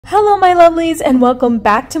Hello my lovelies and welcome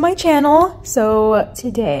back to my channel. So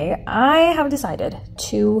today I have decided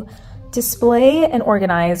to display and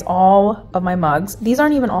organize all of my mugs. These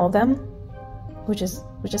aren't even all of them, which is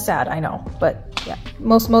sad, I know, but yeah,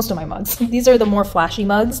 most of my mugs. These are the more flashy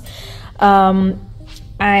mugs. I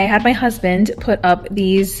had my husband put up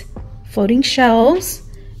these floating shelves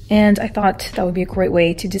and I thought that would be a great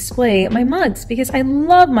way to display my mugs because I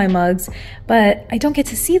love my mugs, but I don't get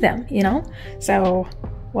to see them, you know? So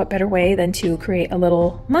what better way than to create a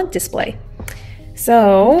little mug display?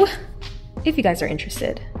 So if you guys are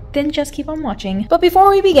interested, then just keep on watching. But before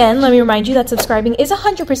we begin, let me remind you that subscribing is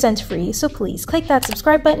 100% free, so please click that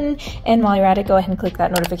subscribe button, and while you're at it, go ahead and click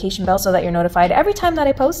that notification bell so that you're notified every time that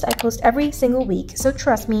I post. I post every single week, so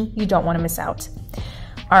trust me, you don't want to miss out.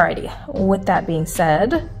 Alrighty, with that being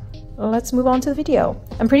said, let's move on to the video.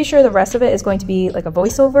 I'm pretty sure the rest of it is going to be like a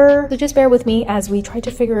voiceover, so just bear with me as we try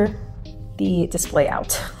to figure the display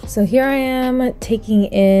out. So here I am taking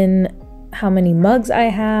in how many mugs I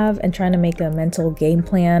have and trying to make a mental game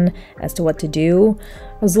plan as to what to do.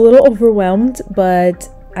 I was a little overwhelmed, but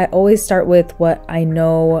I always start with what I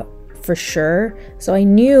know for sure. So I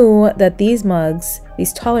knew that these mugs,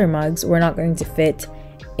 these taller mugs, were not going to fit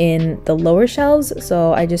in the lower shelves,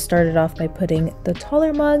 so I just started off by putting the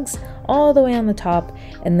taller mugs all the way on the top,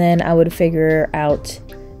 and then I would figure out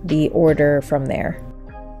the order from there.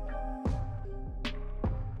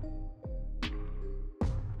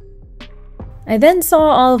 I then saw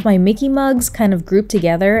all of my Mickey mugs kind of grouped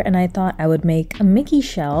together and I thought I would make a Mickey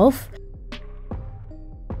shelf.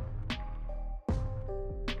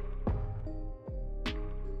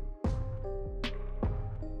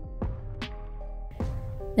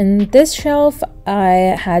 In this shelf,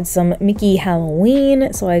 I had some Mickey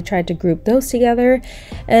Halloween, so I tried to group those together.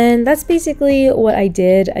 And that's basically what I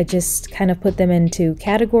did. I just kind of put them into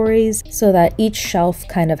categories so that each shelf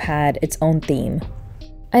kind of had its own theme.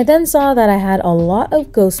 I then saw that I had a lot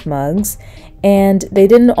of ghost mugs and they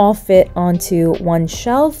didn't all fit onto one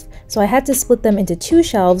shelf, so I had to split them into two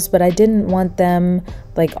shelves, but I didn't want them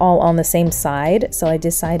like all on the same side, so I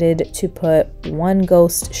decided to put one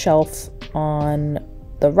ghost shelf on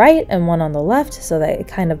the right and one on the left so that it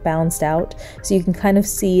kind of balanced out, so you can kind of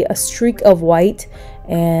see a streak of white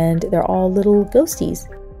and they're all little ghosties.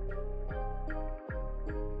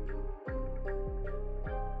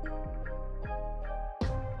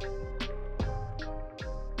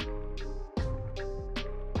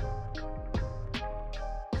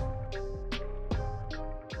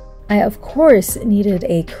 I of course needed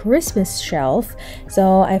a Christmas shelf,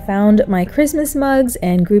 so I found my Christmas mugs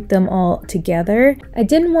and grouped them all together. I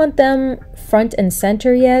didn't want them front and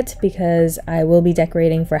center yet because I will be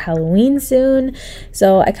decorating for Halloween soon,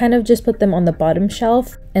 so I kind of just put them on the bottom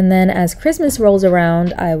shelf, and then as Christmas rolls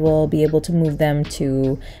around I will be able to move them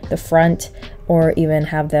to the front or even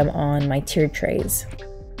have them on my tiered trays.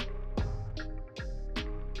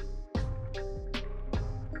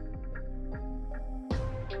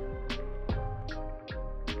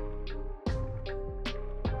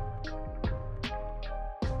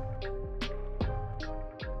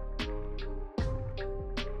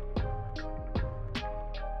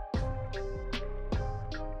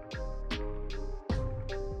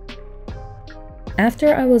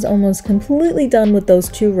 After I was almost completely done with those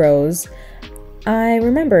two rows, I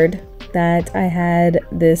remembered that I had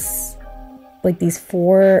these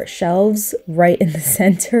 4 shelves right in the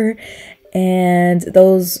center, and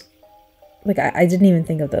those, I didn't even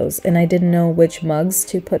think of those, and I didn't know which mugs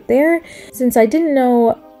to put there. Since I didn't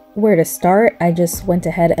know where to start, I just went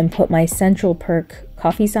ahead and put my Central Perk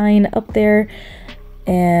coffee sign up there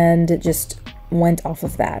and just went off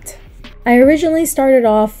of that. I originally started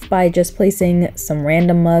off by just placing some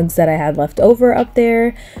random mugs that I had left over up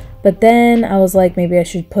there, but then I was like, maybe I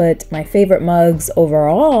should put my favorite mugs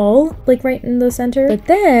overall, like right in the center. But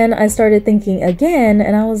then I started thinking again,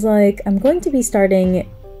 and I was like, I'm going to be starting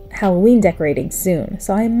Halloween decorating soon,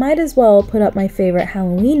 so I might as well put up my favorite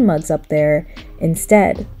Halloween mugs up there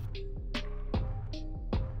instead.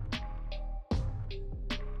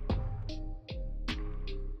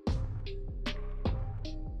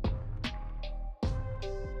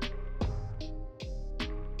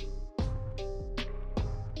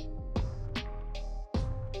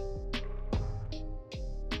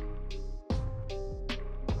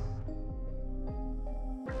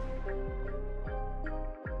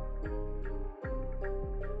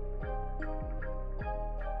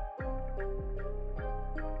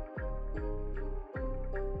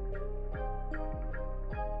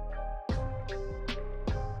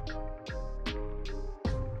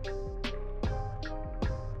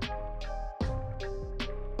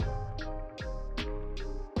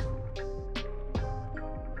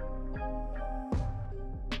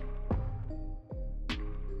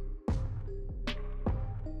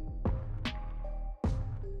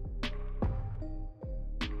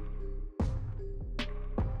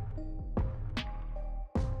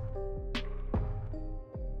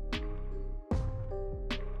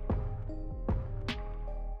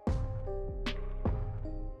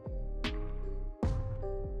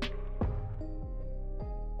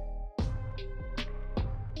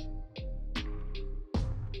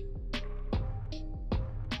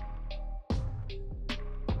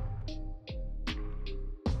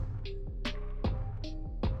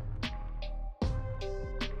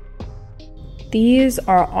 These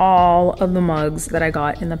are all of the mugs that I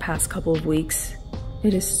got in the past couple of weeks.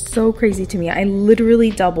 It is so crazy to me. I literally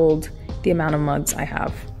doubled the amount of mugs I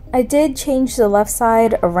have. I did change the left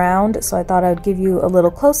side around, so I thought I would give you a little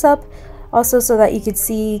close-up, also so that you could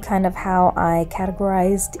see kind of how I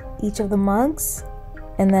categorized each of the mugs,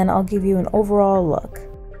 and then I'll give you an overall look.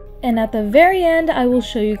 And at the very end, I will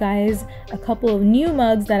show you guys a couple of new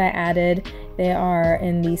mugs that I added. They are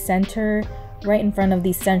in the center, right in front of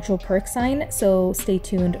the central perk sign, so stay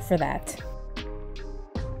tuned for that.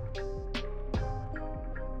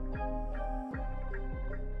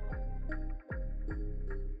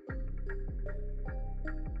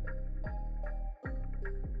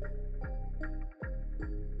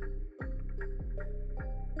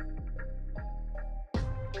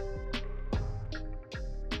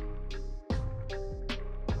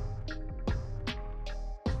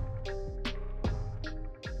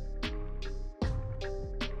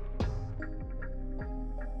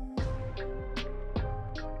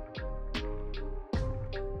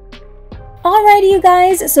 Alrighty you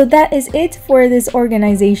guys, so that is it for this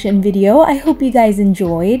organization video. I hope you guys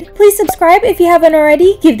enjoyed. Please subscribe if you haven't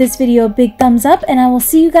already, give this video a big thumbs up, and I will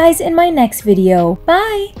see you guys in my next video.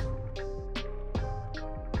 Bye!